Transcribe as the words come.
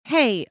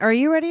Hey, are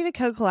you ready to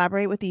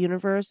co-collaborate with the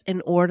universe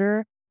in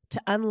order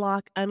to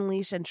unlock,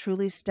 unleash, and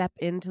truly step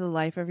into the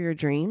life of your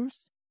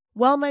dreams?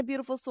 Well, my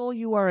beautiful soul,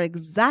 you are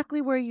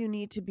exactly where you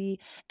need to be,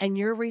 and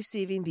you're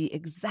receiving the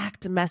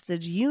exact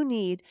message you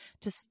need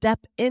to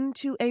step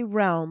into a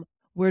realm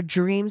where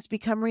dreams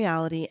become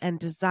reality and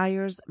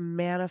desires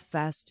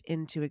manifest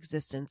into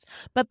existence.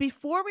 But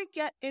before we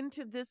get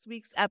into this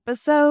week's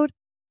episode,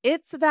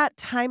 it's that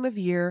time of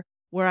year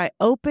where I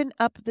open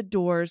up the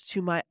doors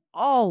to my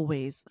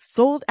always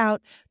sold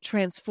out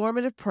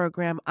transformative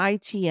program,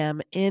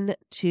 ITM,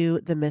 Into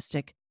the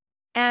Mystic.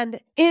 And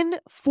in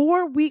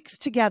 4 weeks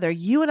together,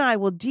 you and I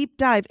will deep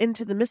dive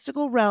into the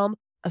mystical realm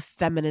of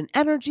feminine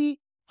energy,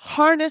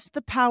 harness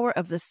the power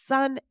of the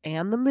sun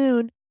and the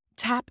moon,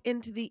 tap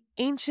into the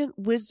ancient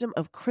wisdom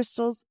of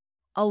crystals,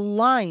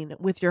 align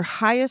with your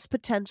highest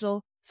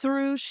potential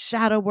through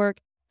shadow work,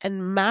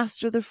 and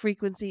master the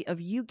frequency of,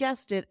 you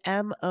guessed it,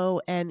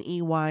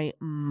 MONEY,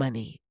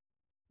 money.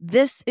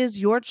 This is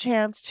your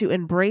chance to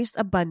embrace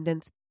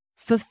abundance,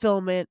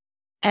 fulfillment,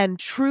 and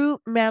true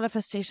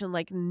manifestation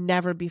like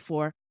never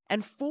before.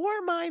 And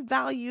for my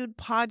valued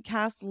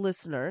podcast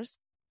listeners,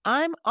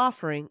 I'm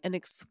offering an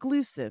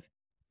exclusive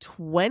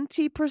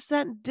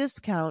 20%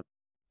 discount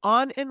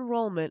on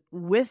enrollment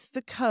with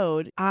the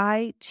code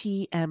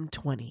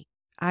ITM20.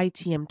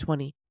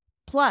 ITM20.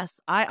 Plus,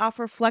 I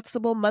offer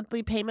flexible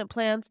monthly payment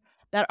plans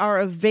that are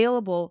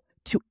available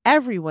to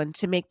everyone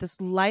to make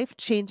this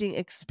life-changing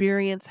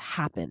experience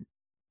happen.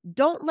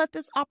 Don't let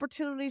this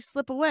opportunity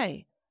slip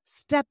away.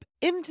 Step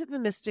into the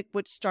Mystic,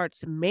 which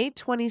starts May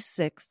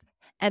 26th,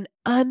 and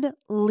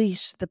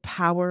unleash the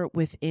power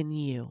within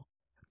you.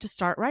 To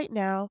start right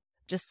now,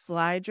 just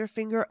slide your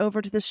finger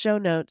over to the show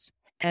notes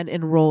and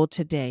enroll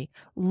today.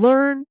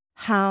 Learn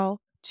how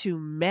to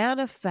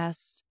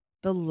manifest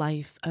the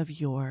life of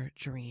your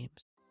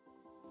dreams.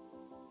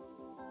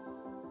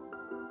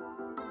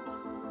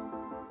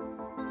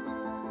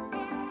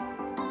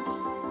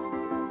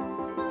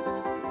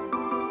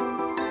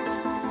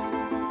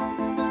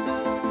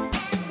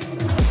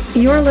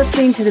 You're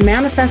listening to the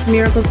Manifest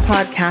Miracles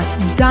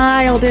podcast,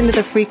 dialed into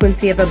the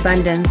frequency of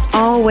abundance,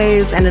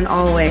 always and in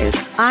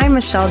always. I'm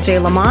Michelle J.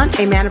 Lamont,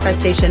 a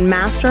manifestation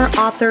master,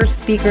 author,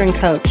 speaker, and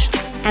coach.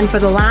 And for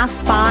the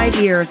last 5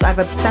 years, I've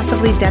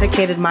obsessively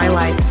dedicated my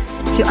life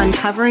to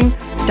uncovering,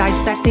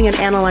 dissecting, and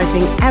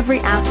analyzing every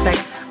aspect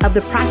of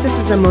the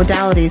practices and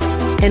modalities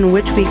in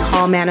which we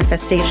call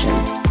manifestation.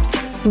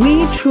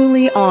 We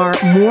truly are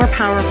more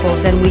powerful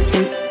than we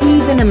can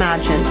even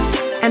imagine,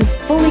 and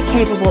fully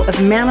capable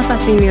of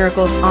manifesting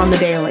miracles on the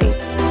daily.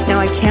 Now,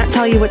 I can't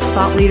tell you which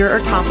thought leader or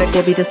topic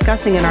we'll be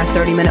discussing in our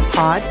 30-minute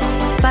pod,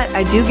 but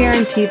I do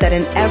guarantee that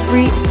in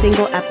every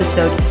single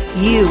episode,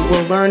 you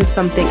will learn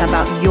something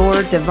about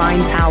your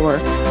divine power,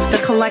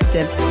 the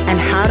collective, and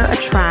how to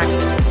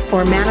attract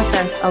or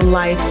manifest a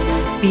life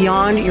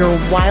beyond your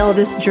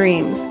wildest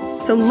dreams.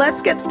 So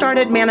let's get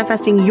started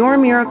manifesting your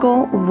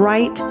miracle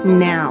right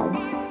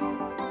now.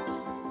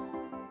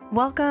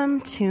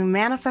 Welcome to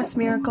Manifest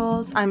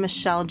Miracles. I'm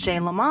Michelle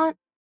J. Lamont,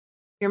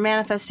 your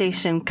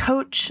manifestation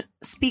coach,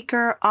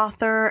 speaker,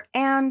 author,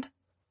 and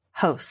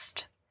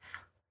host.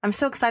 I'm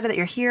so excited that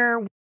you're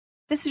here.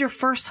 This is your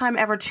first time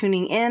ever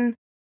tuning in.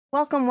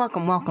 Welcome,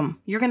 welcome,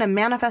 welcome. You're going to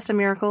manifest a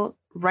miracle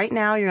right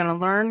now. You're going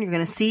to learn, you're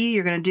going to see,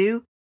 you're going to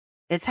do.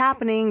 It's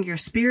happening. Your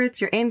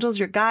spirits, your angels,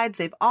 your guides,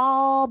 they've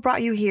all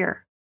brought you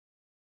here.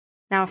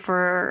 Now,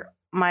 for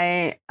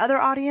my other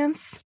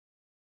audience,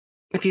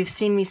 if you've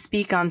seen me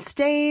speak on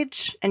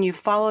stage and you've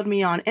followed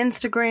me on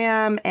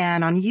Instagram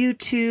and on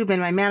YouTube and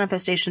my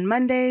Manifestation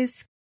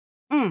Mondays,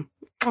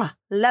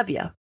 love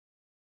you.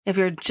 If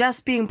you're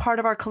just being part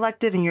of our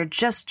collective and you're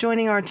just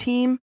joining our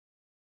team,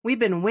 we've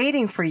been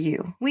waiting for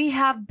you. We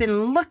have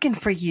been looking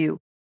for you.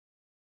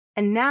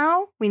 And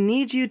now we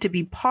need you to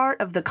be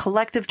part of the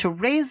collective to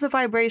raise the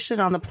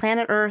vibration on the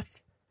planet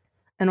Earth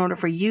in order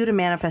for you to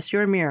manifest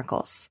your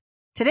miracles.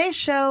 Today's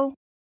show,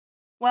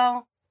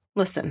 well,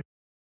 listen.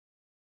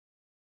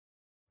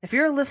 If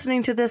you're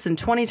listening to this in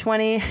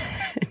 2020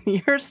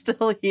 and you're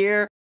still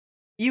here,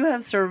 you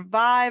have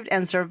survived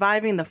and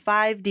surviving the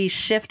 5D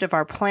shift of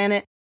our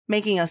planet,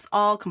 making us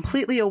all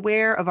completely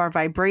aware of our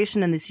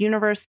vibration in this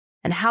universe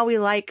and how we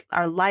like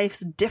our lives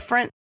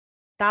different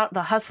without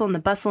the hustle and the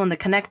bustle and the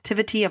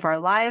connectivity of our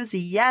lives.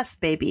 Yes,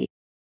 baby.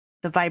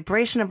 The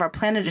vibration of our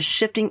planet is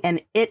shifting,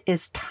 and it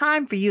is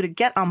time for you to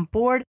get on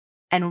board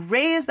and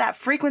raise that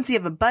frequency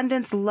of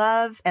abundance,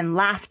 love, and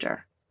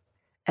laughter.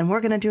 And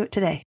we're going to do it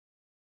today.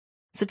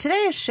 So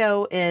today's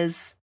show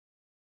is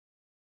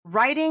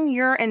writing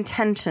your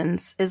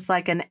intentions is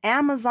like an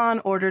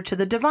Amazon order to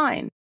the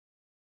divine.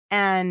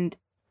 And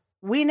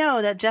we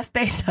know that Jeff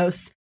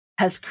Bezos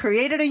has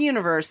created a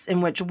universe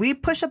in which we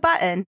push a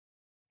button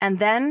and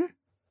then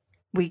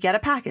we get a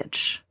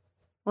package.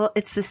 Well,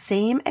 it's the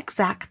same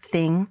exact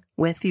thing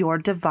with your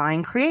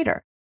divine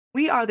creator.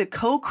 We are the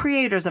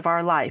co-creators of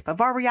our life, of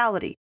our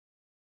reality.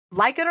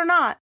 Like it or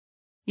not,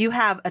 you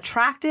have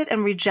attracted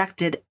and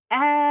rejected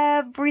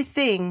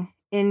everything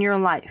in your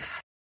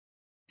life.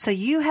 So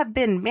you have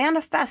been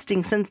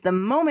manifesting since the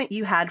moment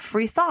you had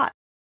free thought.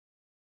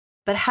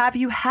 But have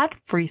you had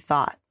free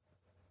thought?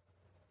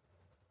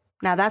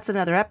 Now that's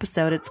another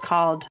episode. It's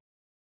called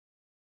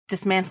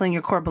Dismantling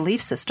Your Core Belief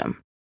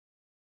System.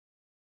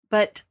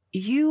 But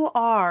you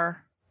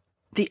are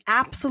the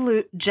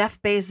absolute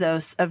Jeff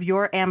Bezos of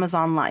your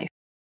Amazon life.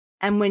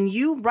 And when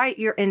you write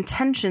your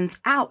intentions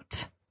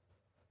out,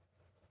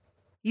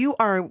 you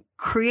are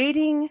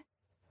creating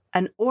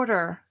an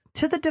order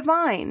to the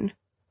divine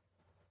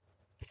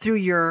through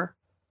your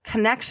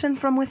connection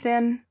from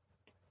within,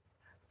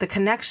 the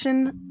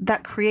connection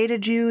that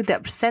created you,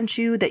 that sent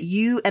you, that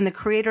you and the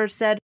creator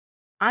said,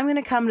 I'm going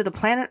to come to the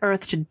planet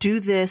Earth to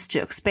do this,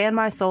 to expand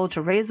my soul,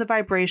 to raise the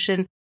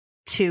vibration,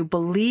 to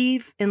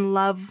believe in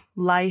love,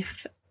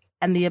 life,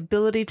 and the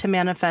ability to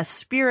manifest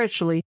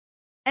spiritually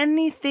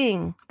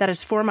anything that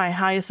is for my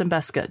highest and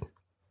best good.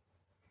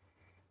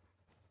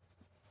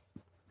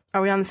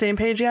 Are we on the same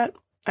page yet?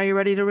 Are you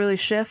ready to really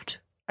shift?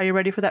 Are you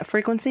ready for that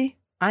frequency?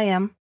 I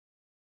am.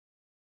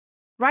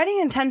 Writing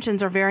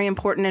intentions are very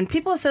important, and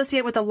people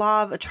associate with the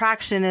law of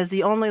attraction as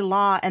the only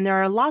law, and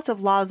there are lots of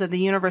laws of the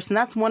universe, and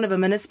that's one of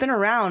them, and it's been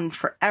around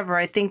forever.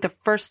 I think the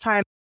first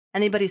time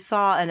anybody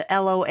saw an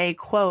LOA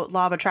quote,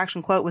 law of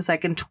attraction quote, was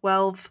like in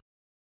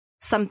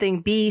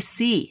 12-something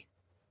BC.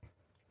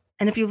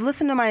 And if you've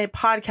listened to my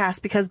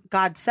podcast because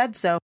God said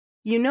so,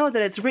 you know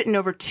that it's written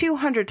over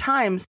 200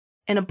 times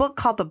in a book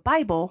called the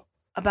Bible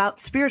about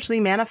spiritually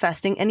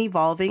manifesting and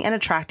evolving and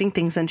attracting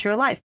things into your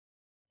life.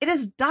 It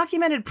is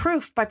documented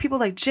proof by people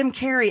like Jim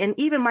Carrey and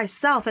even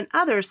myself and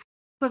others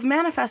who have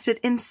manifested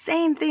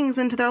insane things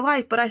into their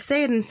life. But I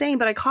say it insane,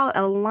 but I call it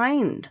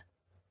aligned.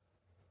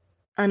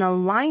 An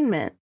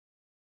alignment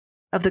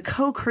of the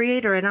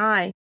co-creator and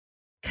I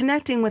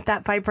connecting with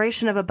that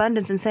vibration of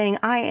abundance and saying,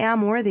 I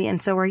am worthy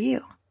and so are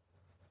you.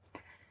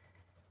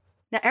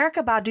 Now,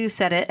 Erykah Badu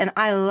said it, and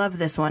I love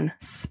this one.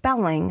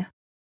 Spelling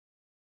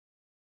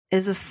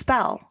is a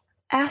spell.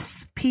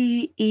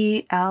 S-P-E-L-L.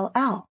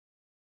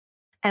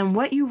 And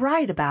what you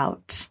write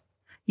about,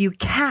 you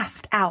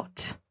cast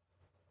out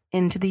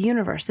into the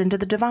universe, into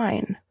the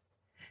divine.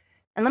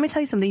 And let me tell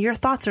you something, your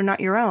thoughts are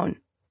not your own.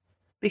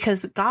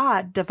 Because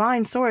God,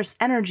 divine source,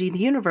 energy, the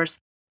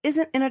universe,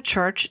 isn't in a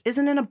church,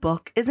 isn't in a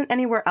book, isn't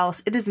anywhere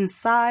else. It is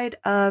inside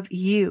of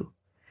you.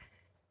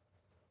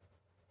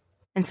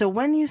 And so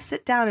when you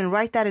sit down and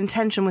write that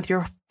intention with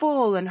your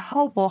full and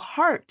hopeful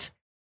heart,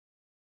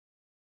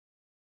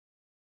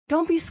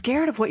 don't be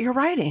scared of what you're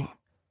writing.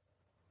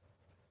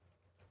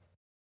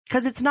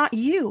 Because it's not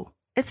you.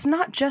 It's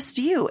not just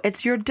you.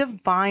 It's your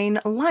divine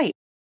light.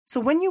 So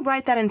when you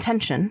write that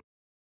intention,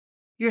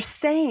 you're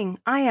saying,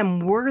 I am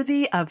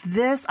worthy of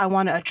this. I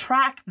want to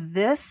attract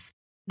this.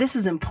 This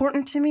is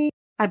important to me.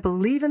 I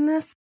believe in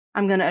this.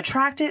 I'm going to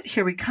attract it.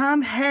 Here we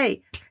come.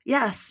 Hey,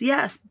 yes,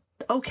 yes.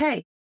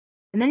 Okay.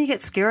 And then you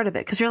get scared of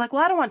it because you're like,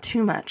 well, I don't want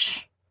too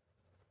much.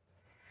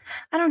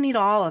 I don't need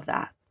all of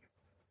that.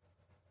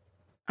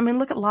 I mean,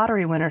 look at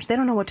lottery winners. They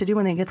don't know what to do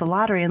when they get the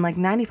lottery, and like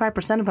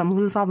 95% of them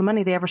lose all the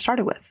money they ever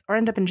started with or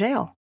end up in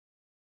jail.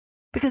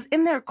 Because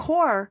in their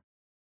core,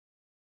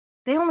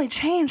 they only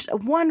changed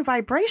one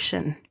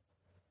vibration,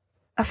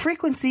 a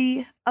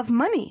frequency of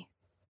money.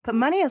 But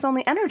money is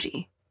only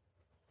energy.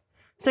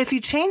 So if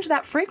you change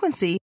that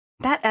frequency,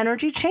 that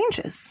energy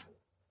changes.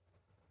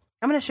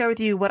 I'm going to share with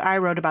you what I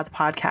wrote about the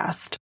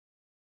podcast.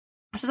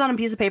 This is on a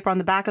piece of paper on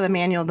the back of the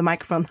manual of the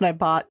microphone that I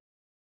bought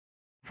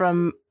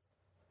from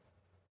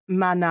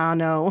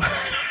Manano.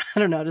 I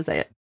don't know how to say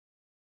it.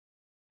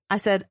 I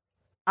said,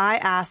 I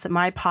ask that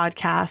my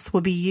podcast will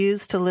be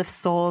used to lift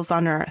souls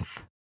on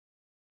earth,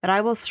 that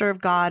I will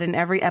serve God in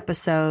every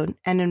episode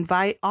and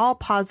invite all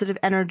positive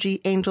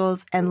energy,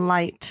 angels, and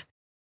light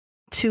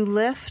to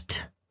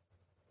lift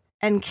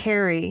and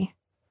carry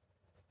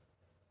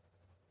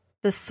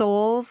the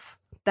souls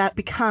that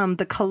become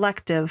the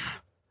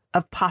collective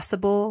of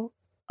possible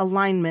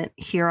alignment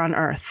here on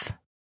earth.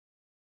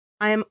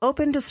 I am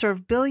open to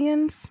serve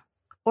billions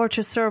or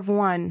to serve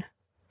one.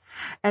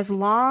 As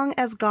long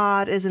as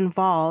God is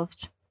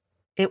involved,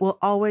 it will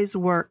always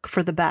work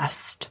for the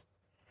best.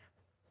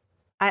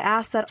 I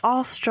ask that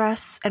all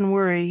stress and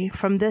worry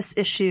from this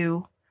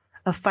issue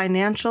of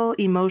financial,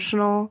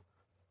 emotional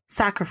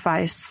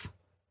sacrifice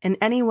in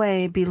any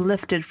way be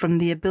lifted from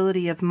the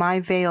ability of my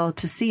veil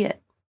to see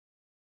it.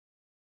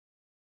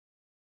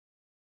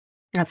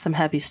 That's some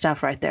heavy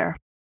stuff right there.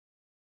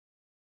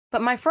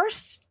 But my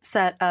first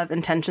set of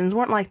intentions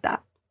weren't like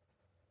that.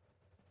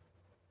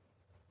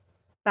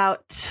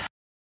 About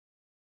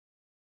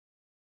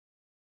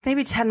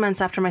maybe 10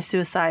 months after my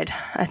suicide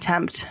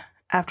attempt,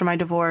 after my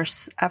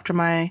divorce, after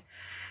my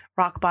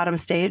rock bottom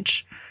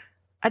stage,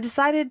 I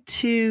decided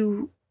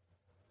to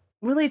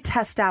really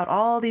test out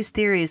all these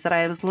theories that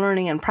I was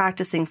learning and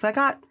practicing. So I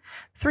got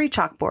 3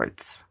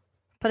 chalkboards,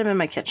 put them in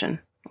my kitchen.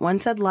 One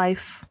said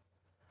life,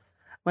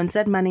 one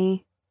said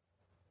money,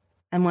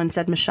 and one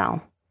said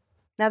Michelle.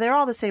 Now they're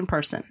all the same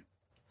person.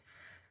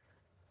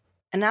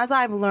 And as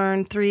I've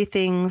learned, 3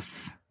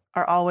 things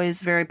are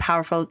always very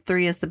powerful.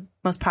 3 is the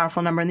most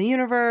powerful number in the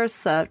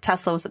universe.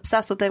 Tesla was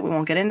obsessed with it. We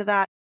won't get into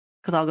that.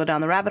 because I'll go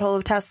down the rabbit hole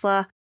of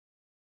Tesla.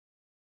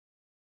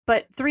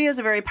 But 3 is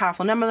a very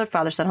powerful number. The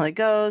Father, Son, Holy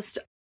Ghost,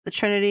 the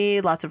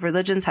Trinity, lots of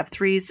religions have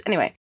 3s.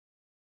 Anyway,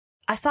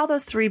 I saw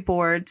those 3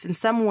 boards in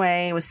some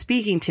way. It was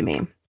speaking to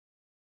me.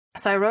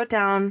 So I wrote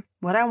down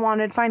what I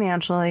wanted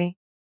financially,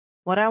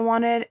 what I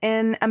wanted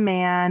in a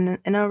man,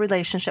 in a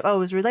relationship. Oh, it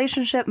was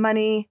relationship,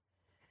 money,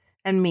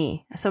 and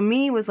me. So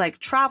me was like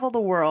travel the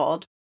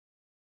world,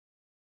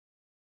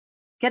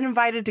 get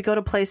invited to go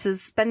to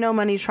places, spend no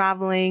money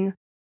traveling,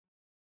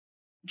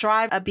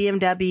 drive a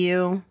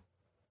BMW,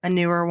 a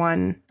newer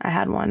one. I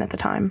had one at the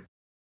time.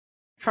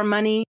 For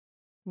money,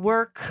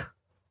 work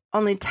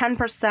only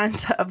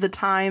 10% of the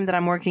time that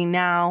I'm working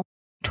now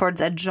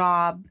towards a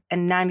job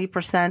and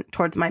 90%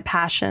 towards my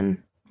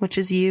passion, which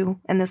is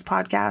you and this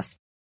podcast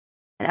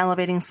and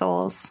elevating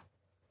souls.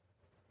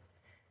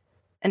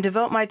 And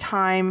devote my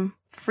time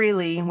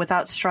freely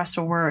without stress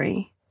or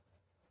worry.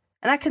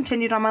 And I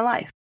continued on my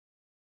life.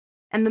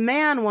 And the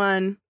man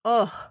one,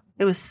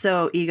 it was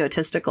so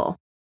egotistical.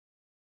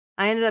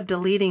 I ended up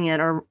deleting it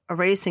or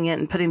erasing it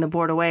and putting the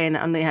board away, and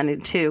only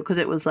had 2 because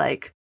it was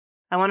like,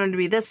 I want him to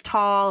be this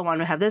tall. I want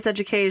him to have this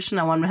education.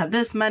 I want him to have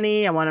this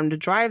money. I want him to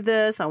drive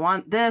this. I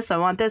want this. I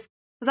want this.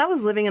 Because I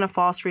was living in a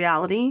false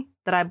reality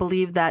that I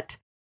believed that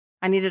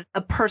I needed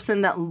a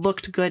person that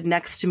looked good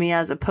next to me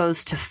as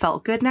opposed to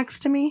felt good next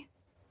to me.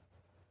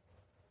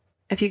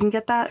 If you can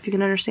get that, if you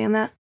can understand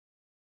that.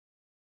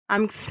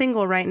 I'm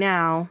single right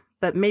now,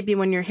 but maybe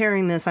when you're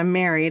hearing this, I'm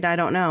married. I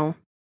don't know.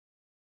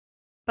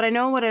 But I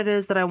know what it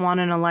is that I want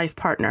in a life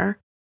partner.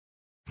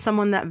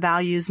 Someone that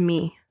values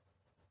me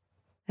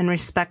and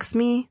respects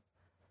me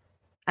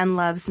and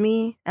loves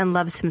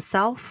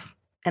himself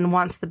and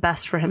wants the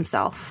best for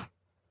himself.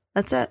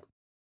 That's it.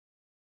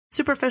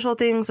 Superficial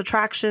things,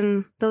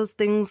 attraction, those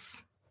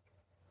things,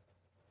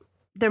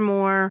 they're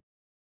more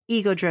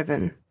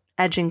ego-driven,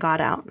 edging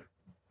God out.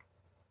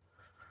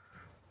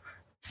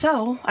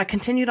 So I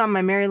continued on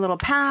my merry little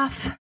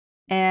path,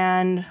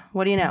 and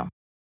what do you know?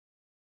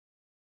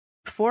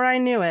 Before I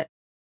knew it,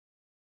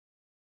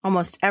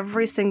 almost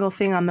every single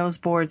thing on those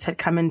boards had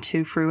come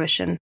into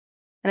fruition.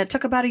 And it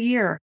took about a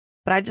year,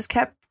 but I just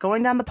kept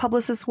going down the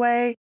publicist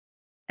way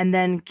and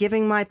then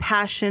giving my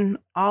passion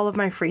all of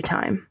my free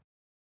time.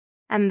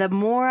 And the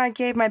more I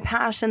gave my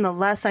passion, the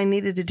less I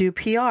needed to do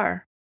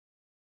PR.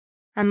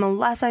 And the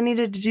less I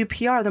needed to do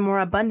PR, the more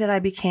abundant I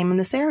became in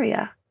this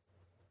area.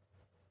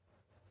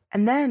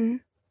 And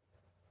then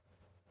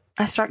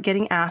I start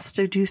getting asked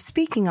to do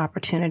speaking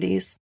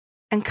opportunities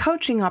and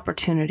coaching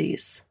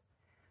opportunities.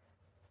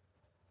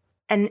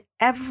 And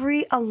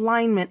every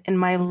alignment in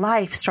my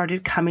life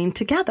started coming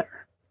together.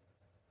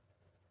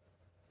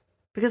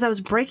 Because I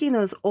was breaking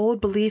those old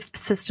belief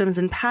systems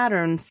and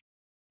patterns,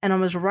 and I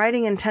was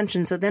writing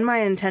intentions. So then my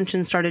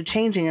intentions started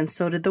changing, and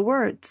so did the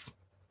words.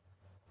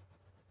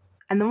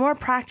 And the more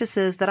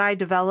practices that I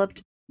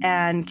developed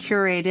and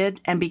curated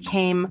and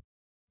became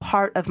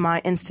part of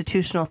my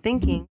institutional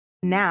thinking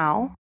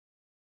now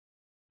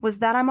was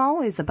that I'm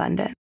always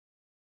abundant.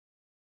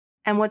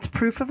 And what's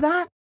proof of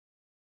that?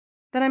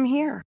 That I'm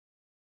here.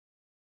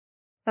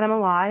 That I'm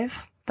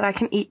alive, that I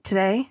can eat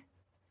today,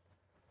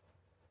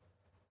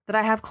 that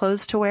I have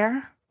clothes to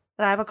wear,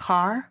 that I have a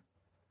car,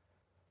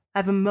 I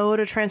have a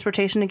mode of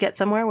transportation to get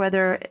somewhere,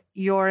 whether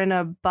you're in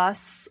a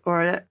bus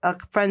or a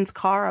friend's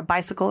car, a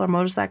bicycle or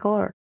motorcycle,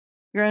 or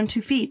you're on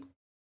 2 feet,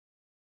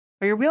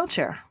 or your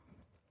wheelchair.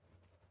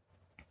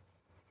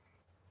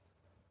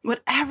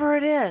 Whatever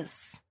it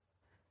is,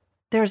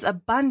 there's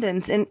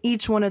abundance in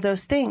each one of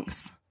those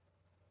things.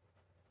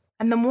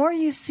 And the more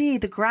you see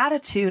the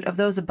gratitude of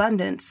those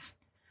abundance,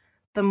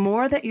 the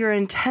more that your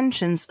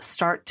intentions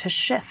start to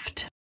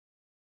shift.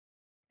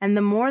 And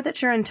the more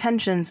that your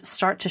intentions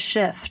start to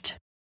shift,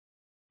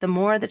 the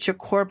more that your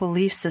core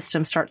belief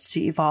system starts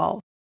to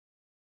evolve.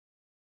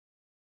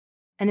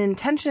 And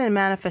intention and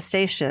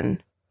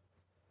manifestation,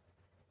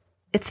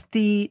 it's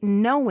the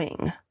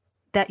knowing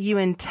that you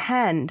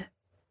intend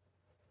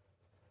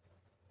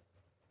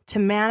to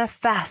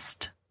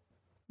manifest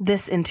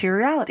this into your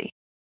reality.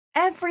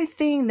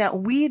 Everything that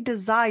we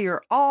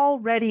desire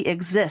already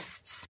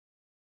exists.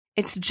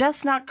 It's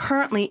just not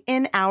currently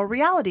in our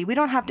reality. We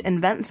don't have to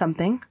invent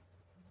something.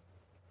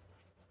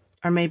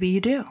 Or maybe you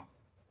do.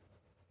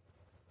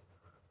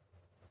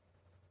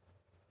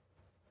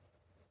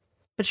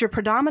 But your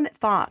predominant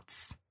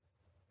thoughts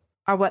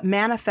are what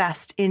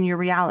manifest in your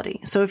reality.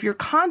 So if you're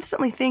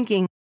constantly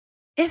thinking,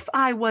 if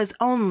I was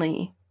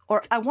only,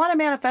 or I want to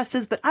manifest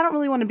this, but I don't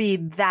really want to be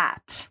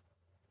that.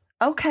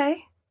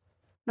 Okay.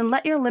 Then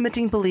let your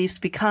limiting beliefs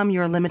become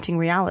your limiting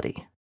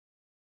reality.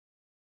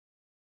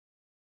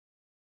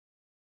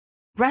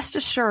 Rest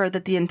assured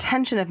that the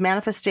intention of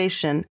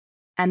manifestation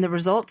and the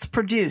results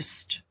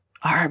produced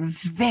are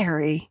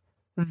very,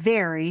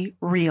 very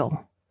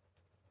real.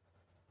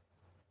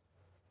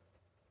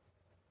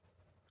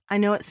 I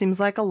know it seems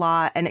like a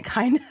lot, and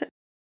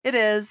it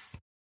is.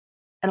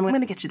 And I'm going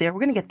to get you there. We're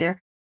going to get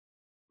there.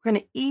 We're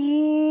going to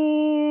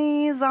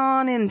ease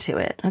on into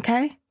it,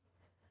 okay?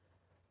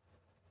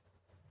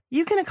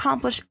 You can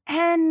accomplish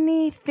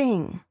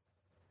anything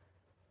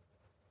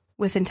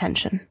with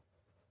intention.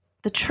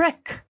 The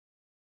trick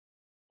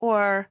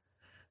or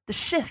the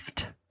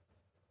shift,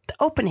 the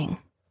opening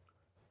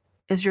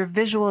is your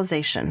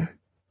visualization.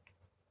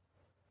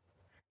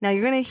 Now,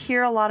 you're going to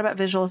hear a lot about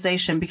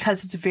visualization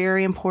because it's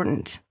very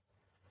important.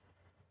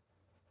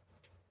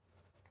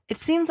 It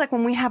seems like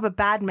when we have a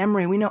bad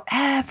memory, we know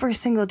every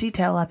single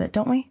detail of it,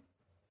 don't we?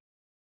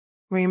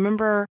 We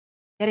remember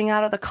getting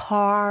out of the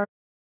car,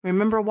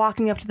 remember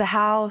walking up to the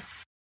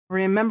house,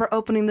 remember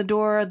opening the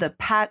door, the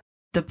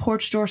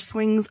porch door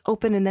swings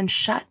open and then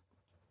shut.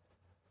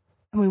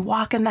 And we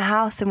walk in the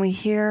house and we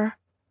hear,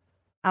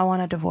 I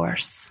want a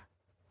divorce.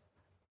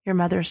 Your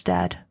mother's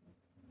dead.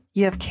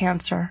 You have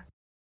cancer.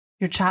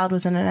 Your child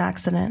was in an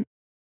accident.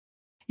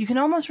 You can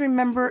almost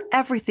remember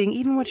everything,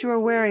 even what you were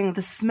wearing,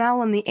 the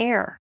smell and the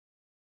air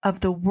of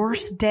the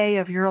worst day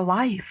of your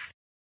life.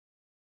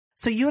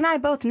 So you and I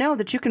both know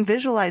that you can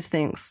visualize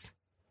things,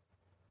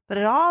 but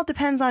it all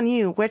depends on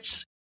you,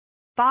 which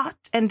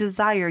thought and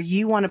desire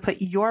you want to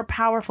put your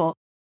powerful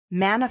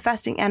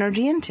manifesting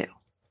energy into,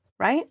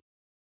 right?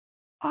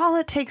 All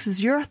it takes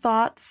is your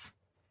thoughts,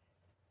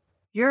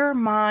 your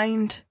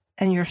mind,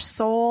 and your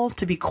soul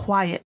to be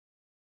quiet.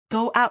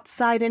 Go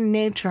outside in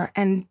nature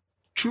and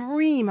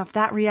dream of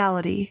that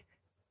reality.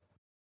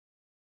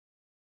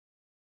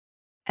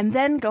 And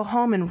then go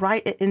home and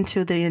write it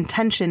into the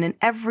intention in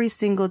every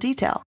single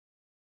detail.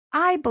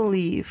 I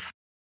believe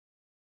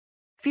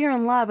fear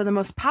and love are the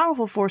most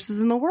powerful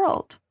forces in the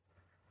world.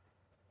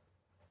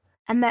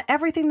 And that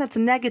everything that's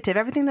negative,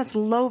 everything that's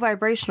low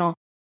vibrational,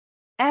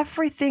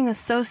 everything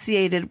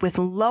associated with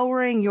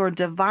lowering your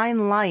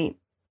divine light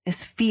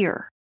is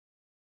fear.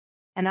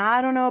 And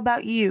I don't know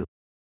about you,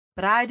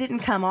 but I didn't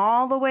come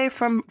all the way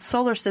from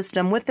solar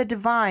system with the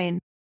divine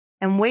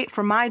and wait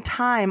for my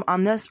time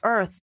on this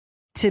earth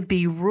to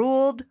be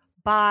ruled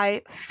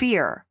by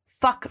fear.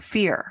 Fuck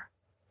fear.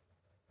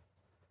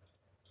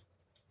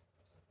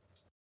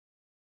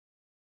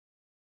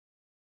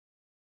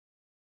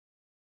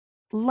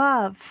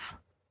 Love.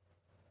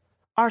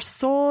 Our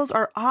souls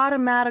are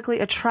automatically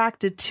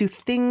attracted to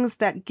things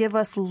that give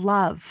us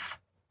love.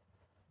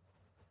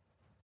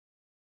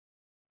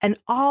 And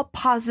all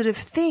positive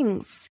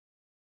things,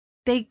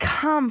 they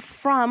come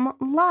from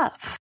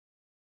love.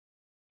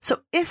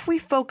 So if we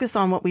focus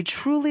on what we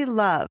truly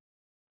love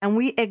and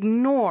we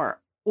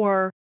ignore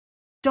or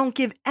don't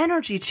give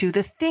energy to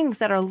the things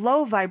that are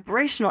low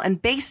vibrational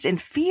and based in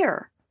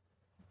fear,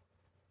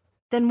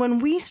 then when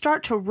we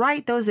start to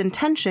write those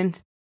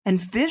intentions and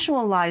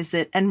visualize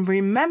it and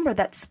remember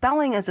that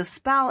spelling is a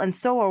spell and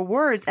so are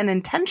words and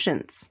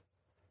intentions,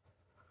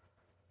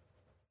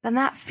 then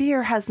that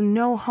fear has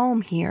no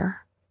home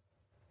here.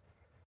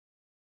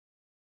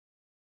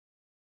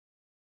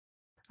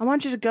 I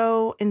want you to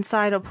go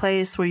inside a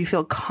place where you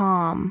feel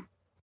calm,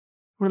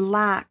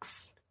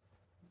 relaxed.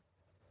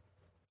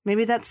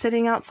 Maybe that's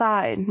sitting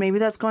outside. Maybe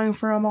that's going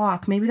for a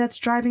walk. Maybe that's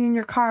driving in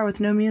your car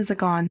with no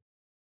music on.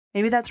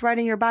 Maybe that's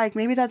riding your bike.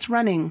 Maybe that's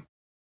running.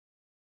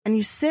 And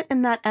you sit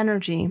in that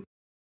energy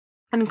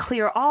and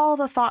clear all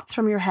the thoughts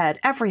from your head,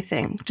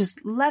 everything.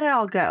 Just let it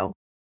all go.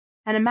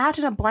 And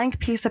imagine a blank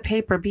piece of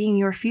paper being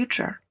your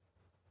future.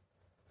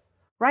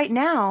 Right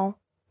now,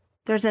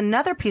 there's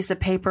another piece of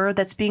paper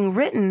that's being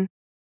written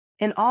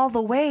in all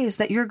the ways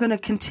that you're going to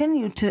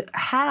continue to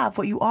have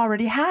what you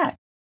already had.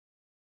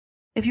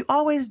 If you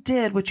always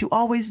did what you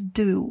always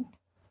do,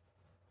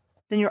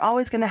 then you're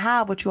always going to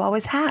have what you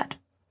always had.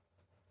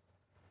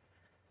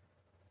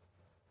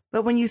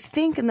 But when you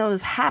think in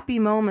those happy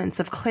moments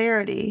of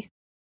clarity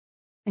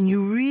and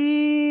you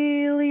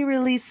really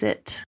release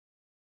it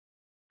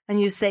and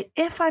you say,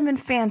 if I'm in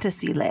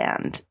fantasy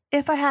land,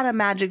 if I had a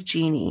magic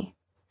genie,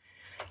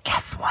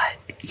 guess what?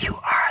 You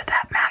are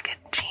that magic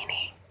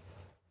genie.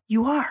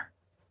 You are.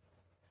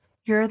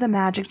 You're the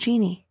magic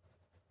genie.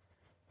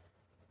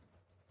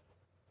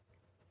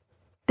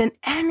 Then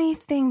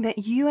anything that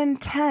you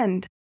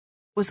intend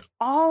was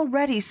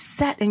already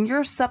set in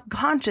your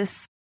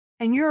subconscious,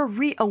 and you're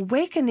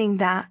reawakening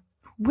that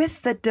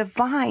with the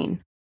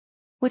divine,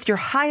 with your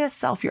highest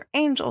self, your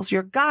angels,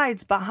 your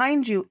guides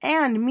behind you,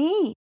 and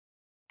me,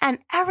 and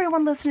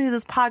everyone listening to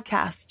this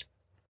podcast.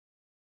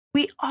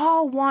 We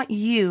all want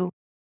you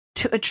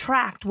to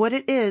attract what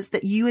it is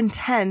that you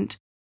intend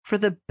for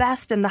the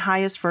best and the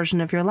highest version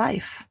of your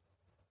life.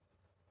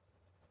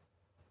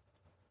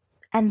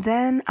 And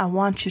then I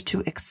want you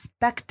to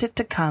expect it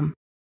to come.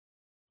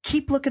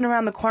 Keep looking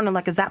around the corner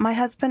like, is that my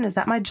husband? Is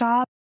that my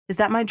job? Is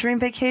that my dream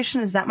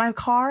vacation? Is that my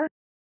car?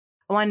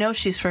 Oh, I know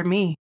she's for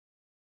me.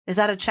 Is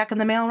that a check in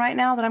the mail right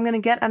now that I'm going to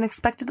get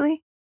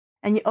unexpectedly?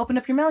 And you open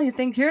up your mail and you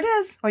think, here it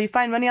is. Or you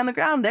find money on the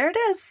ground. There it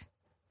is.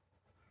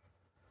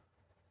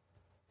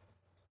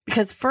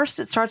 Because first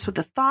it starts with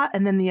the thought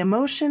and then the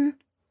emotion.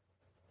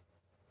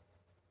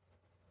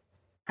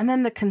 And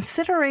then the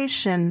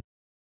consideration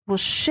will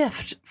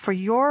shift for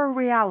your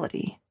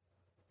reality.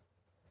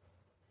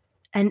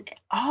 And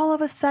all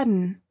of a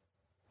sudden,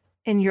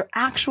 in your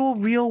actual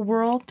real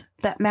world,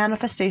 that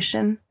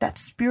manifestation, that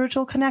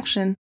spiritual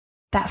connection,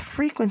 that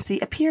frequency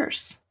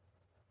appears.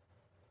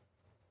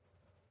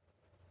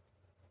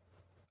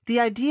 The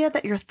idea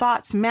that your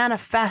thoughts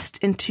manifest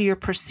into your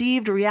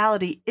perceived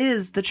reality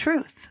is the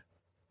truth.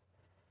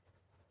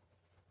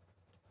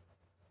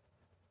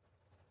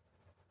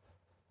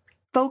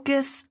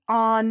 Focus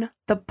on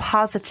the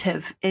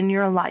positive in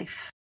your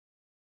life.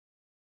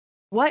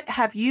 What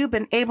have you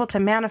been able to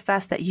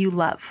manifest that you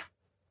love?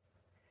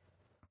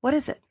 What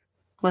is it?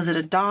 Was it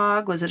a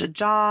dog? Was it a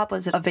job?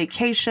 Was it a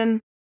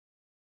vacation?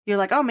 You're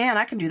like, oh man,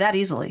 I can do that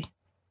easily.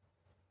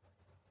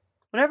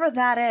 Whatever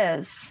that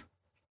is,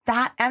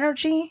 that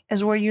energy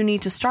is where you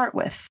need to start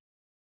with.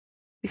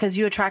 Because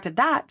you attracted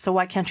that, so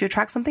why can't you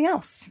attract something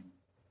else?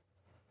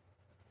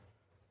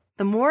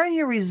 The more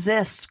you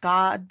resist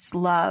God's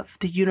love,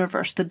 the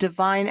universe, the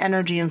divine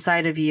energy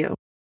inside of you,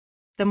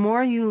 the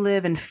more you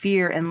live in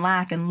fear and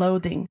lack and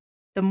loathing,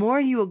 the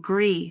more you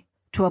agree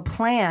to a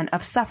plan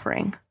of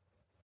suffering.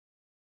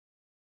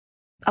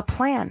 A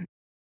plan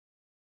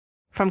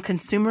from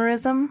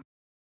consumerism,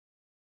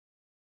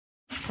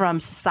 from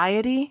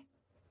society,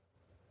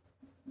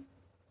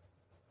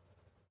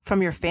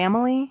 from your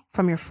family,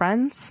 from your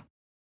friends.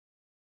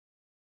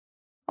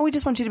 Oh, we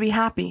just want you to be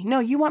happy. No,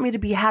 you want me to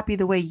be happy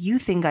the way you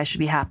think I should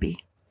be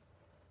happy.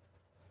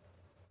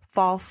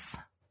 False.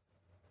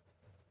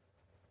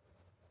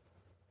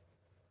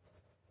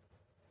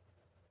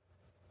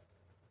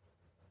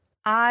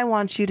 I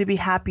want you to be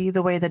happy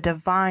the way the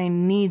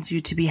divine needs you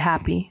to be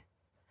happy.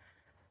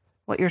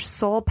 What your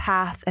soul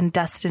path and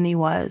destiny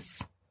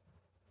was.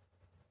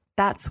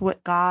 That's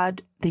what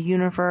God, the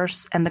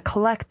universe, and the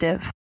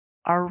collective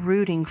are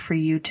rooting for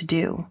you to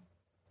do.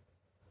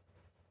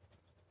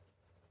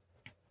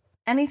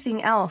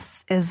 Anything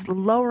else is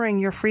lowering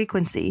your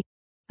frequency.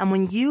 And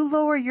when you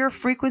lower your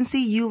frequency,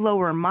 you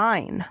lower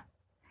mine.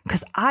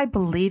 Because I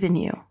believe in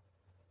you.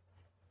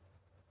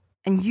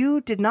 And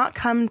you did not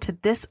come to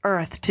this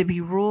earth to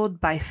be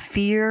ruled by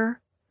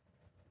fear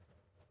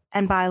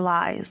and by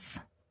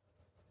lies.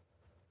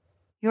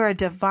 You're a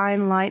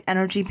divine light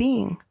energy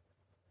being.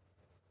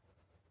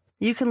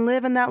 You can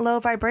live in that low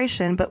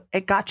vibration, but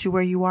it got you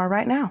where you are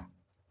right now.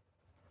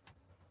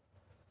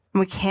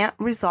 And we can't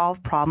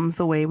resolve problems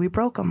the way we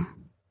broke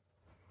them.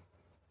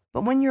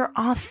 But when you're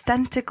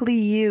authentically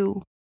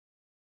you,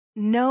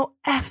 no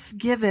F's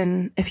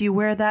given if you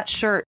wear that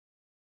shirt.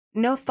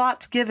 No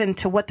thoughts given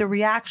to what the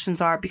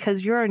reactions are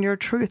because you're in your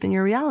truth and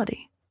your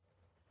reality.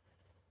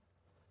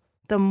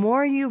 The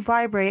more you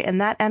vibrate in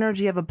that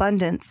energy of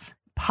abundance,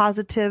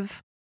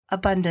 positive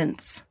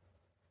abundance,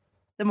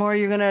 the more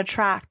you're going to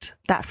attract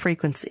that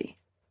frequency.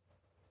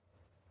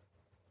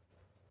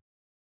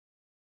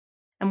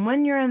 And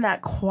when you're in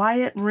that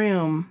quiet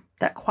room,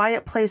 that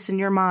quiet place in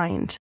your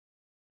mind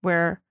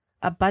where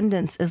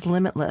abundance is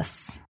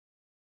limitless,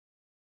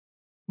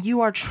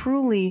 you are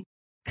truly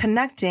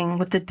connecting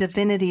with the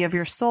divinity of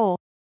your soul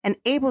and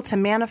able to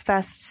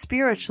manifest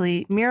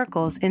spiritually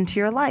miracles into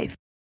your life.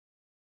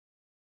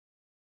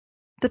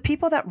 The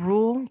people that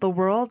rule the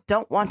world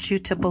don't want you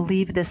to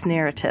believe this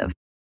narrative.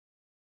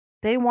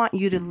 They want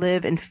you to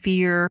live in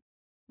fear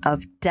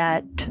of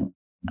debt,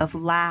 of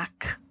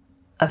lack,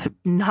 of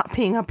not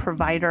being a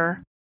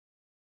provider.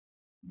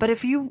 But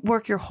if you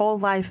work your whole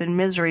life in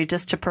misery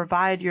just to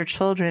provide your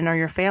children or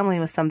your family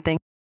with something,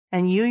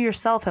 and you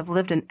yourself have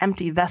lived an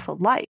empty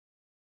vesseled life,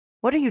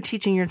 what are you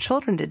teaching your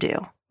children to do?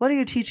 What are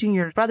you teaching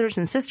your brothers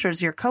and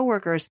sisters, your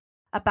coworkers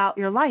about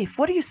your life?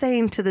 What are you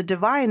saying to the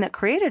divine that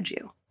created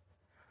you?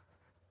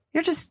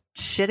 You're just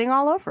shitting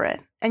all over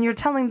it. And you're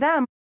telling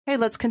them, hey,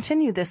 let's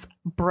continue this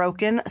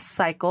broken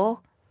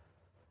cycle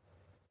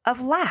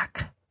of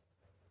lack.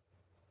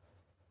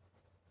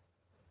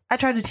 I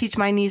try to teach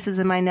my nieces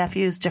and my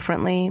nephews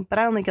differently, but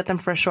I only get them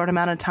for a short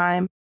amount of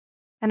time.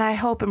 And I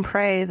hope and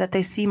pray that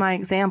they see my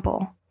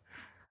example.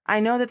 I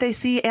know that they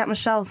see Aunt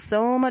Michelle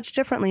so much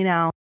differently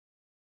now.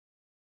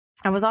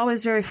 I was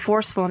always very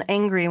forceful and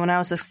angry when I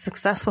was a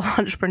successful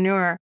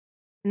entrepreneur.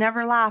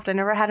 Never laughed. I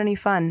never had any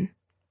fun.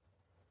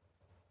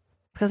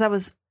 Because I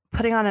was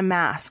putting on a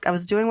mask. I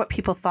was doing what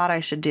people thought I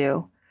should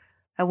do.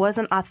 I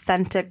wasn't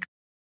authentic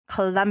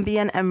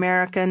Colombian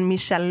American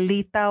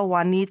Michelita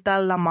Juanita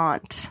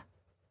Lamont.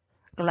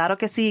 Claro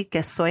que sí,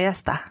 que soy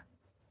esta.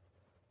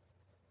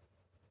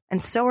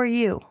 And so are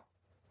you.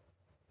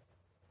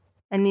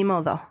 And ni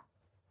modo.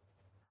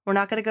 We're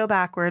not going to go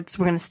backwards.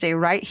 We're going to stay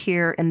right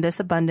here in this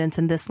abundance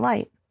and this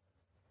light.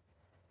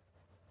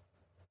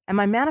 And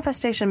my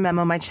manifestation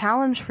memo, my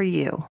challenge for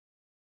you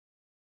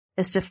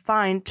is to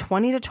find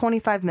 20 to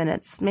 25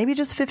 minutes, maybe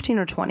just 15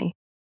 or 20,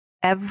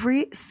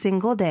 every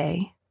single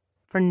day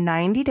for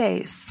 90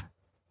 days.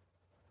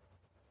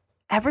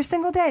 Every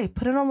single day,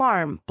 put an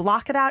alarm,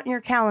 block it out in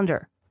your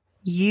calendar.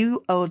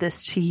 You owe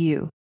this to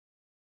you.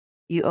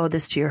 You owe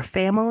this to your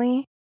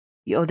family.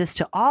 You owe this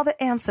to all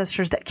the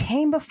ancestors that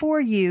came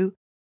before you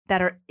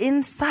that are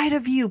inside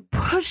of you,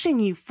 pushing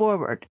you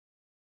forward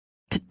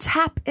to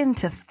tap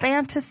into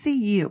fantasy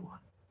you.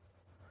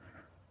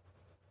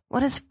 What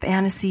does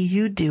fantasy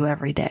you do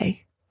every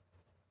day?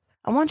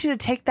 I want you to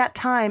take that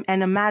time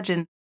and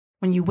imagine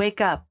when you wake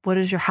up, what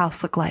does your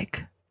house look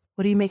like?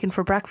 What are you making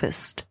for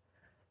breakfast?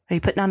 Are you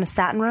putting on a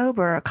satin robe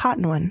or a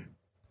cotton one?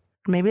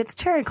 Or maybe it's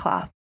terry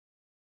cloth.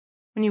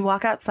 When you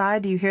walk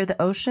outside, do you hear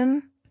the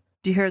ocean?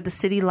 Do you hear the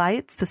city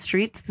lights, the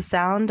streets, the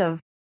sound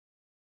of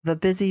the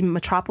busy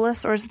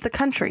metropolis, or is it the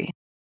country?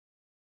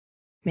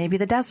 Maybe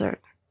the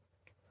desert.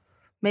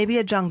 Maybe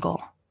a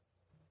jungle.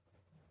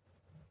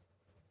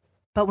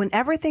 But when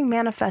everything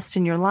manifests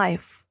in your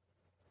life,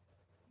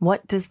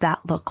 what does that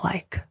look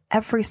like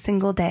every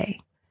single day?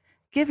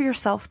 Give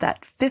yourself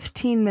that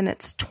 15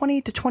 minutes,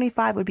 20 to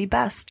 25 would be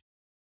best.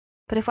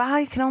 But if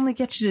I can only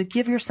get you to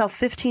give yourself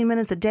 15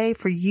 minutes a day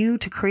for you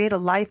to create a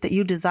life that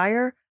you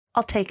desire,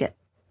 I'll take it.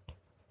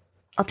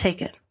 I'll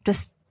take it.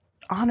 Just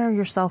honor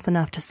yourself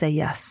enough to say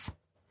yes.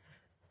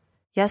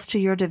 Yes to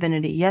your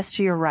divinity. Yes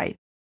to your right.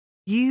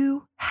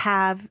 You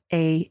have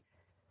a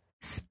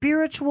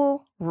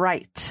spiritual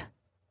right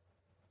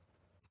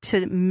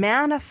to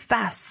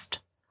manifest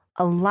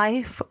a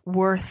life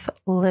worth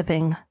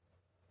living.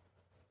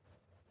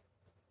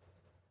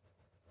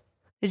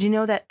 Did you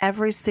know that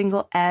every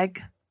single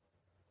egg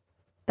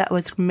that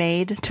was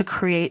made to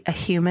create a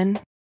human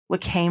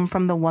came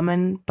from the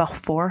woman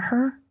before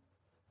her?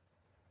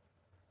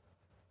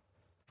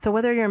 So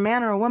whether you're a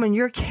man or a woman,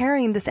 you're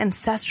carrying this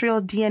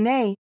ancestral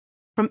DNA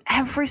from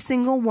every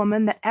single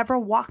woman that ever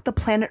walked the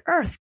planet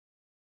Earth.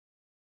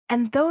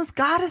 And those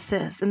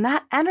goddesses and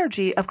that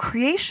energy of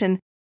creation,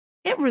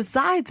 it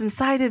resides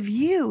inside of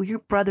you, your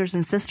brothers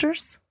and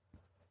sisters.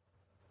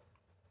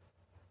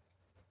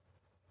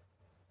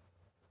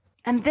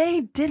 And they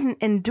didn't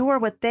endure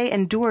what they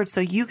endured so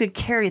you could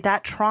carry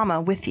that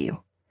trauma with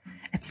you.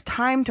 It's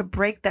time to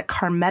break that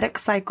karmic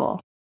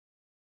cycle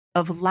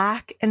of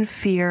lack and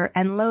fear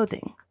and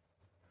loathing.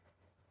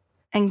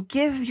 And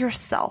give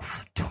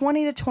yourself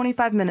 20 to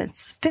 25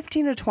 minutes,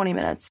 15 to 20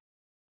 minutes.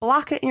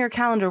 Block it in your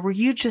calendar where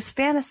you just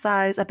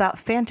fantasize about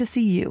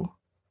fantasy you.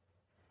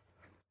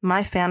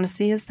 My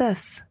fantasy is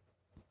this.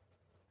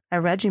 I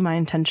read you my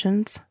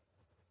intentions.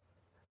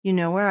 You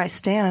know where I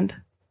stand.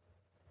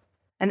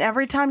 And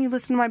every time you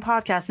listen to my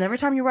podcast, and every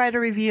time you write a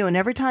review, and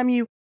every time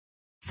you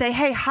say,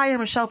 hey, hire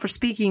Michelle for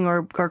speaking,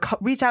 or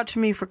reach out to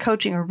me for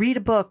coaching, or read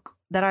a book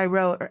that I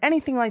wrote, or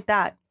anything like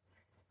that,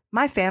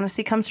 my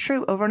fantasy comes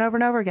true over and over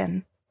and over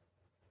again.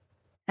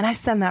 And I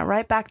send that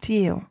right back to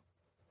you.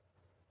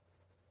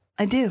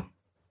 I do.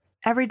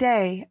 Every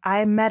day,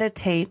 I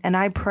meditate and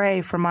I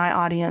pray for my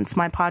audience,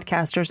 my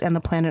podcasters, and the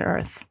planet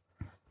Earth.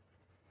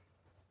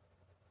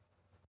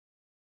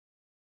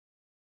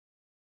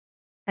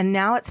 And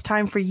now it's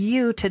time for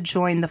you to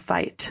join the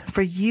fight,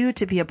 for you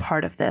to be a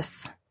part of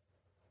this,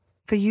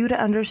 for you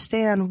to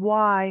understand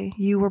why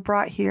you were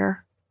brought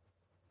here,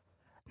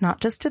 not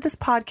just to this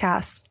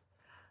podcast,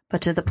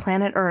 but to the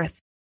planet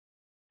Earth,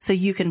 so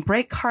you can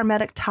break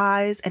karmic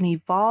ties and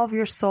evolve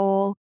your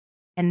soul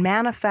and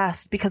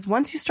manifest. Because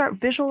once you start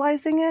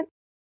visualizing it,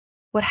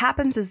 what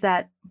happens is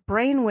that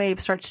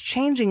brainwave starts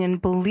changing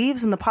and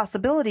believes in the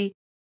possibility,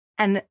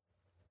 and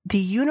the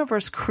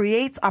universe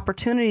creates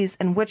opportunities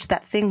in which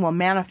that thing will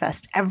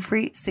manifest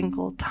every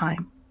single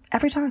time.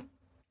 Every time.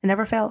 It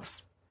never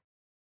fails.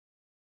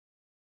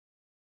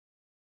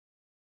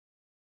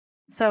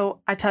 So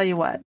I tell you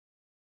what,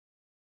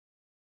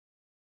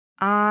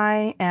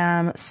 I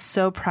am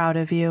so proud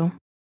of you.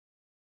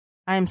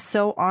 I am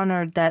so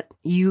honored that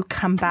you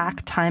come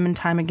back time and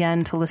time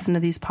again to listen to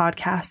these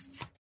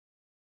podcasts.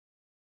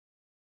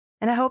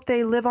 And I hope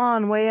they live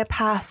on way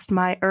past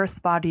my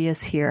earth body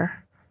is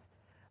here,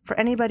 for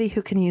anybody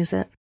who can use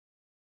it.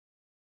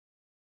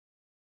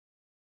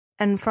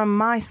 And from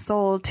my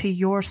soul to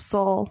your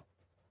soul,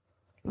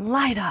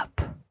 light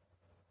up.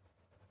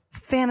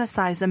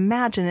 Fantasize,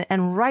 imagine it,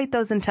 and write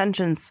those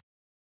intentions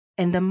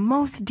in the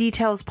most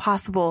details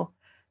possible.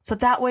 So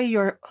that way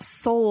your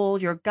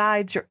soul, your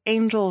guides, your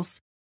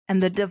angels,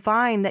 and the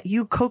divine that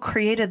you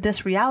co-created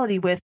this reality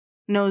with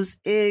knows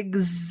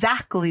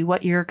exactly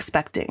what you're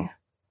expecting.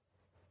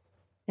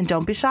 And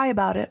don't be shy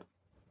about it.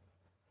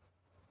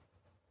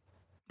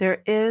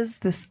 There is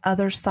this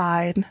other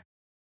side.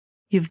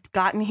 You've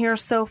gotten here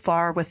so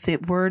far with the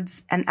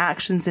words and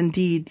actions and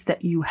deeds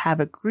that you have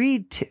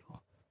agreed to.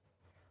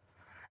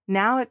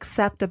 Now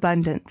accept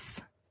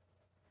abundance.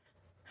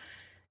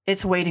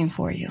 It's waiting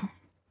for you.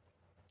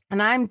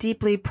 And I'm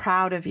deeply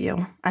proud of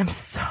you. I'm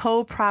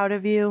so proud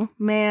of you,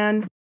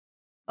 man.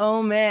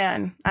 Oh,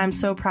 man, I'm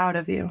so proud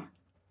of you.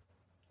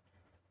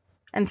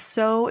 And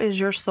so is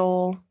your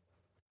soul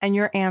and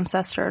your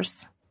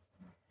ancestors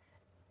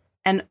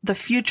and the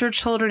future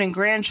children and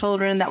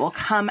grandchildren that will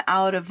come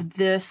out of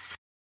this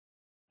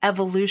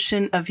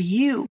evolution of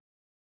you.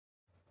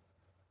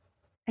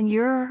 And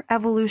your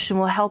evolution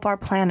will help our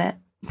planet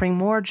bring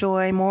more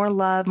joy, more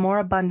love, more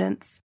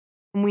abundance.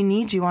 And we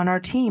need you on our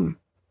team.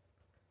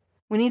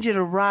 We need you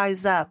to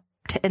rise up,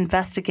 to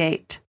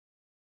investigate.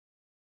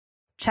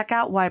 Check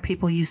out why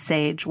people use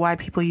sage, why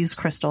people use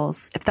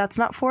crystals. If that's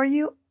not for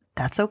you,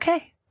 that's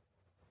okay.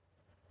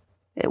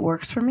 It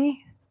works for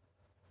me.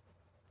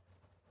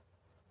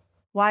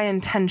 Why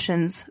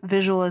intentions,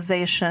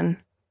 visualization,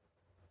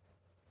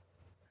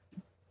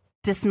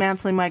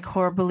 dismantling my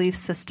core belief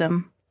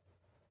system,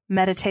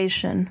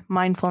 meditation,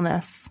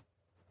 mindfulness,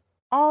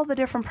 all the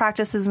different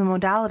practices and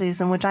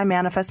modalities in which I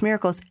manifest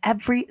miracles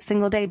every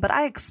single day, but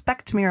I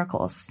expect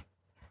miracles.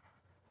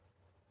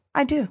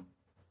 I do.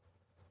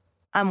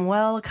 I'm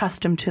well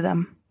accustomed to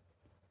them.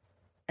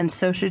 And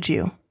so should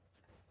you.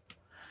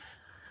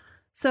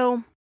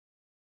 So,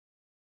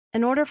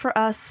 in order for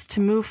us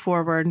to move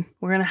forward,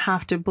 we're going to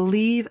have to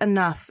believe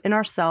enough in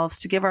ourselves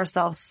to give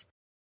ourselves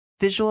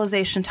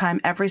visualization time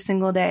every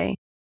single day.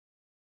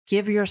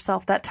 Give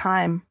yourself that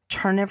time.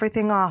 Turn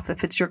everything off.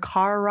 If it's your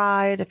car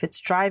ride, if it's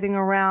driving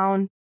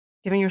around,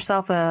 giving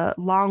yourself a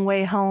long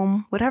way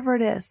home, whatever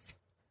it is,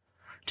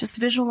 just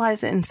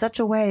visualize it in such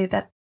a way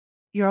that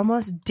you're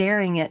almost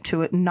daring it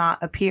to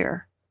not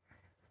appear.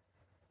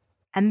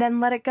 And then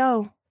let it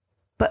go.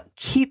 But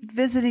keep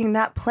visiting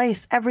that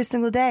place every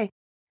single day.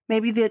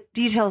 Maybe the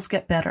details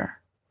get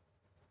better.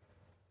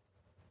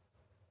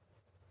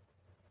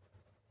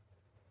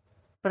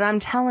 But I'm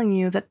telling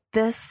you that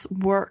this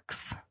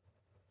works.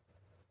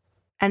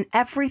 And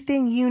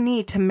everything you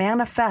need to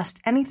manifest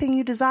anything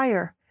you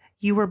desire,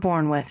 you were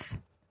born with.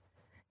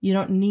 You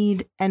don't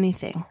need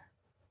anything.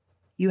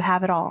 You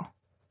have it all.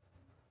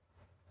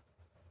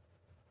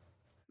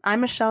 I'm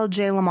Michelle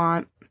J.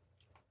 Lamont.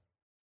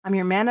 I'm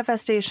your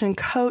manifestation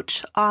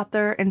coach,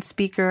 author, and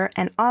speaker,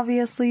 and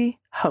obviously,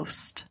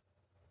 host.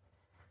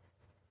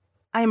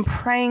 I'm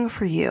praying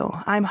for you.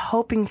 I'm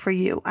hoping for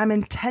you. I'm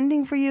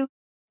intending for you.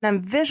 And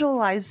I'm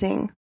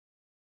visualizing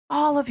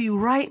all of you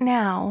right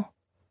now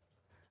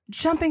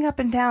jumping up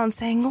and down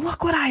saying,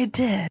 look what I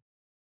did.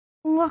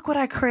 Look what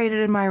I created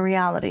in my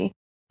reality.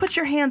 Put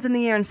your hands in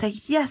the air and say,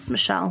 yes,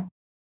 Michelle.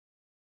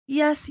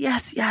 Yes,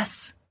 yes,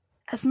 yes.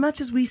 As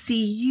much as we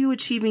see you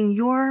achieving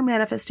your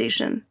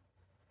manifestation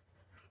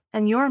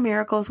and your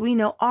miracles, we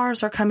know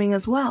ours are coming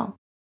as well.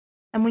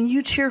 And when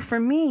you cheer for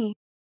me,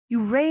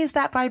 you raise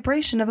that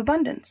vibration of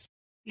abundance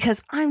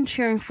because I'm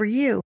cheering for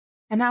you.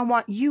 And I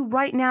want you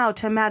right now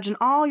to imagine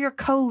all your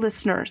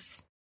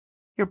co-listeners,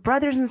 your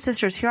brothers and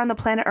sisters here on the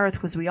planet Earth,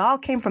 because we all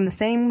came from the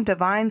same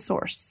divine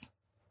source.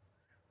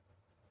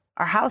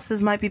 Our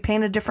houses might be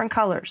painted different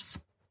colors,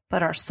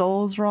 but our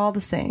souls are all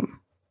the same.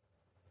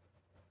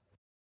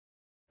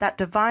 That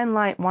divine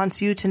light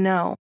wants you to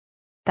know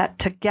that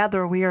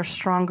together we are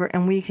stronger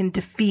and we can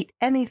defeat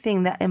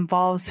anything that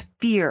involves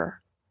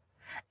fear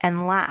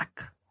and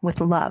lack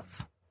with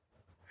love.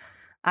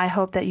 I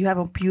hope that you have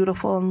a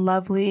beautiful and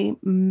lovely,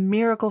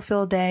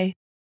 miracle-filled day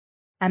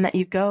and that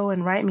you go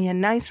and write me a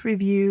nice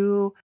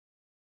review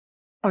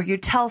or you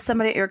tell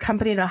somebody at your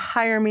company to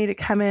hire me to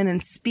come in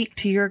and speak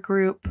to your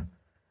group.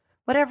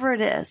 Whatever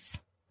it is.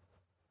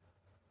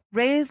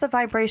 Raise the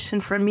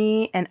vibration for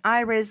me and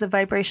I raise the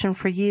vibration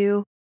for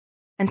you.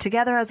 And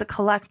together as a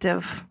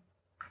collective,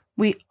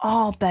 we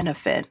all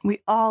benefit. We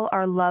all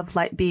are love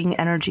light being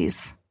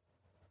energies.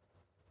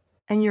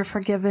 And you're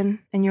forgiven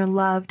and you're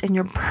loved and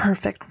you're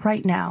perfect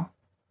right now.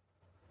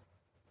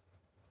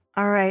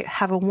 All right,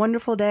 have a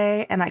wonderful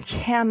day. And I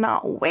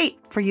cannot wait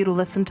for you to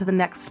listen to the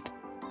next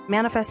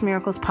Manifest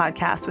Miracles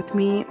podcast with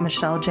me,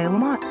 Michelle J.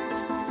 Lamont.